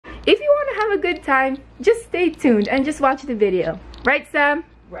if you want to have a good time, just stay tuned and just watch the video. Right, Sam?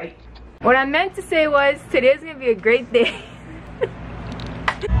 Right. What I meant to say was, today's gonna be a great day.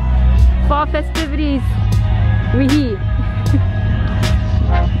 Fall festivities. We here.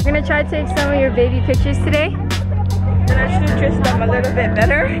 We're gonna try to take some of your baby pictures today. Then I should dress them a little bit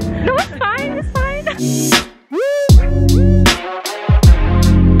better. No, it's fine, it's fine.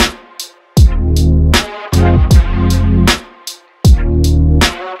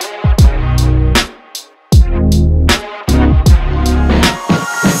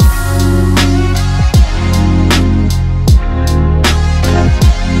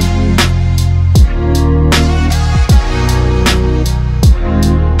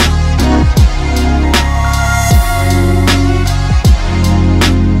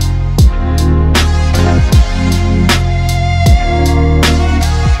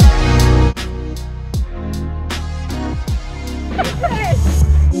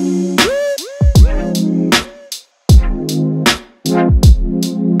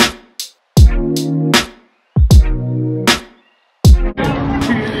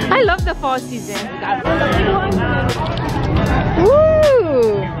 I love the fall season.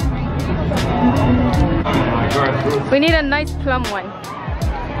 Woo! We need a nice plum one,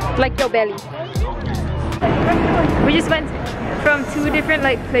 like your belly. We just went from 2 different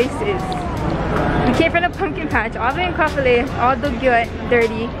places. We came from the pumpkin patch all the way in Kapolei, all the good,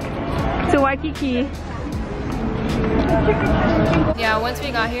 dirty, to Waikiki. Yeah, once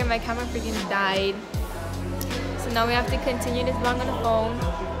we got here, my camera freaking died. So now we have to continue this vlog on the phone.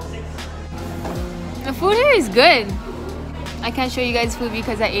 The food here is good. I can't show you guys food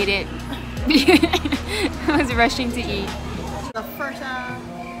because I ate it. I was rushing to eat. The first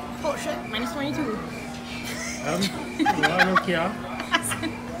portion, -22. Kia.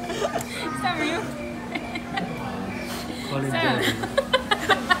 Sam, are you?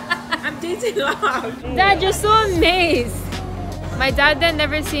 I'm dating loud. Dad, you're so amazed. My dad then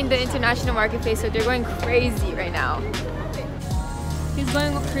never seen the international marketplace, so they're going crazy right now. He's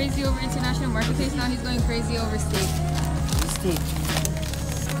going crazy over international marketplace, now he's going crazy over steak. Steak.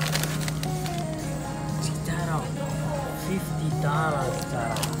 $50.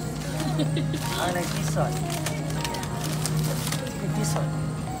 I like this one. Like this one.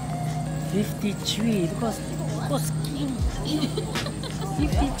 53. Look how skinny.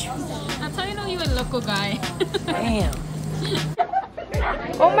 53. That's how you know you're a local guy. Damn.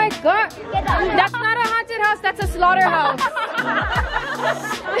 Oh my god! That's not a haunted house, that's a slaughterhouse.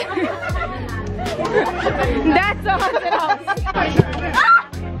 That's a haunted house.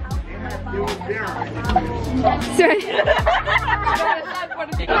 Sorry.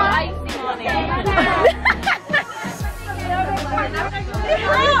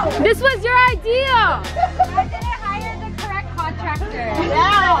 This was your idea! I didn't hire the correct contractor.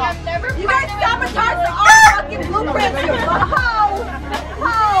 Wow. I've never You guys sabotaged our fucking blueprints. How?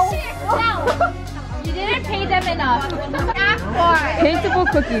 You didn't pay them enough. Ask for it. Paintable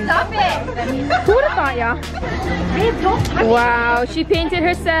cookies. Stop it. Who would have thought, y'all? Wow, she painted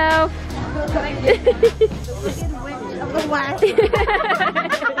herself.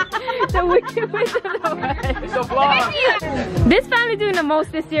 The Wicked Witch of the West. It's a vlog. This family doing the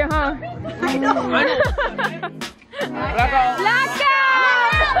most this year, huh? I know. Blackout.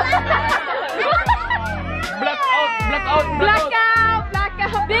 Blackout!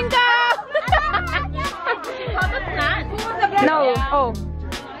 Bingo! No. Oh.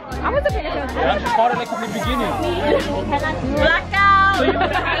 I wasn't paying attention. Yeah, she called it like in the beginning. Blackout. So you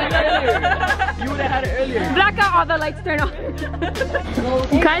would have had it earlier. You would have had it earlier. Blackout, all the lights turn off.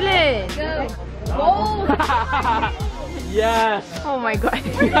 Kylie! Go. Yes. Oh my god.